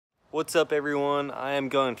What's up everyone? I am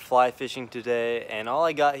going fly fishing today and all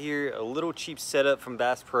I got here, a little cheap setup from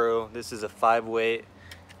Bass Pro. This is a 5-weight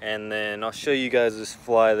and then I'll show you guys this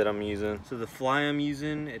fly that I'm using. So the fly I'm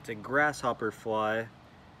using, it's a Grasshopper fly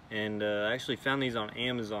and I actually found these on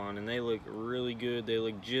Amazon and they look really good. They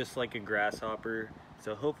look just like a grasshopper.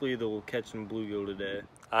 So hopefully they'll catch some bluegill today.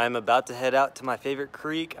 I'm about to head out to my favorite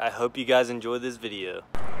creek. I hope you guys enjoy this video.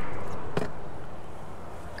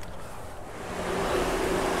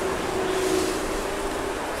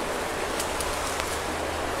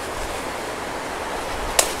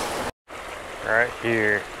 Right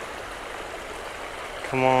here.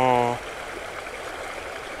 Come on.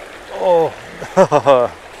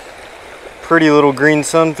 Oh, pretty little green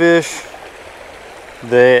sunfish.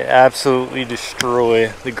 They absolutely destroy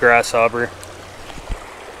the grasshopper.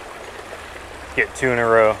 Get 2 in a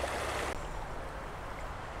row.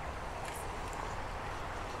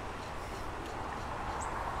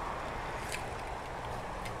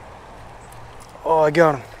 Oh, I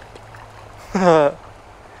got him.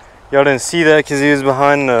 Y'all didn't see that because he was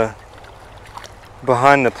behind the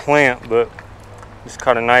plant, but just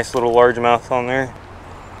caught a nice little largemouth on there.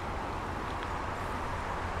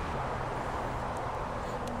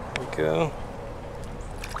 There we go.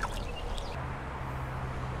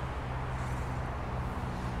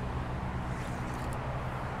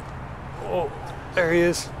 Oh, there he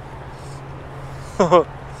is. As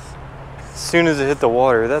soon as it hit the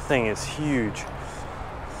water, that thing is huge.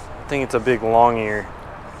 I think it's a big long ear.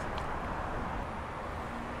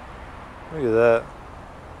 Look at that.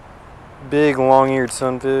 Big long-eared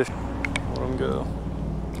sunfish. Let him go.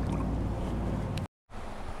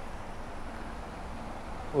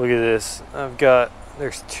 Look at this.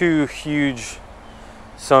 There's 2 huge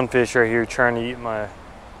sunfish right here trying to eat my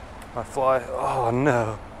fly. Oh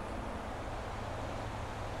no.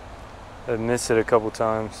 I've missed it a couple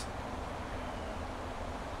times.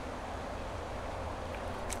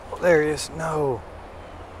 Oh, there he is. No.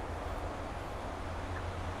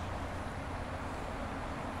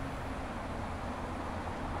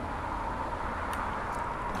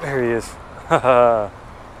 There he is.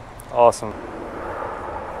 Awesome.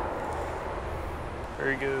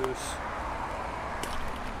 There he goes.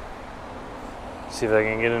 See if I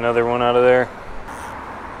can get another one out of there.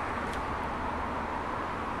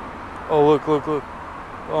 Oh, look, look, look.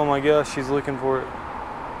 Oh my gosh, she's looking for it.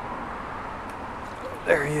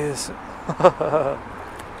 There he is.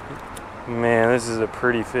 Man, this is a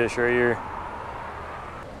pretty fish right here.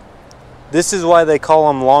 This is why they call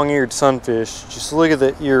them long-eared sunfish. Just look at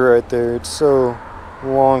the ear right there. It's so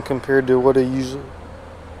long compared to what it usually...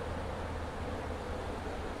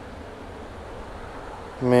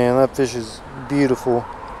 Man, that fish is beautiful.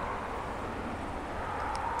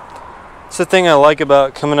 It's the thing I like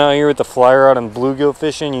about coming out here with the fly rod and bluegill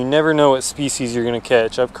fishing. You never know what species you're going to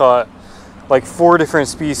catch. I've caught like 4 different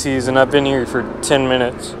species and I've been here for 10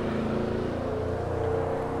 minutes.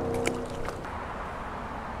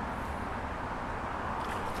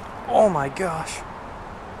 Oh my gosh.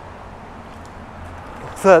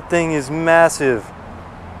 That thing is massive.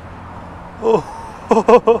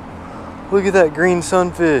 Oh, look at that green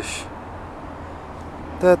sunfish.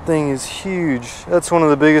 That thing is huge. That's one of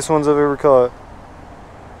the biggest ones I've ever caught.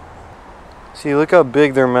 See, look how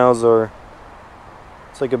big their mouths are.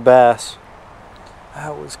 It's like a bass.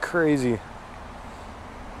 That was crazy.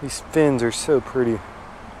 These fins are so pretty.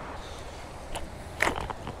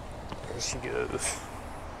 There she goes.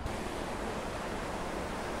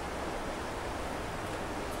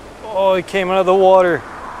 Oh, it came out of the water.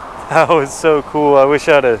 That was so cool. I wish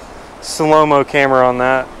I had a slow-mo camera on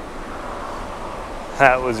that.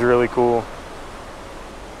 That was really cool.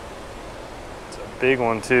 It's a big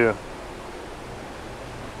one too.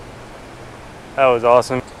 That was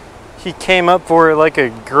awesome. He came up for it like a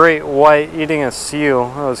great white eating a seal.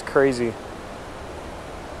 That was crazy.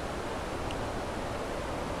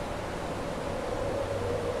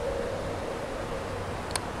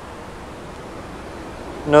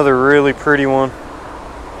 Another really pretty one.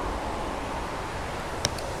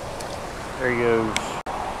 There he goes.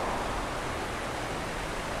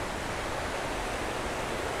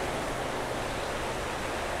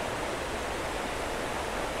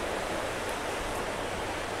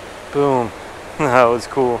 Boom. That was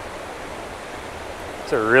cool.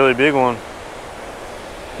 It's a really big one.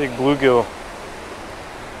 Big bluegill.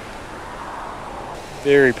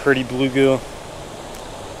 Very pretty bluegill.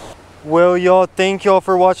 Well y'all, thank y'all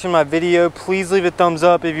for watching my video. Please leave a thumbs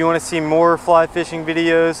up if you want to see more fly fishing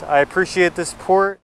videos. I appreciate the support.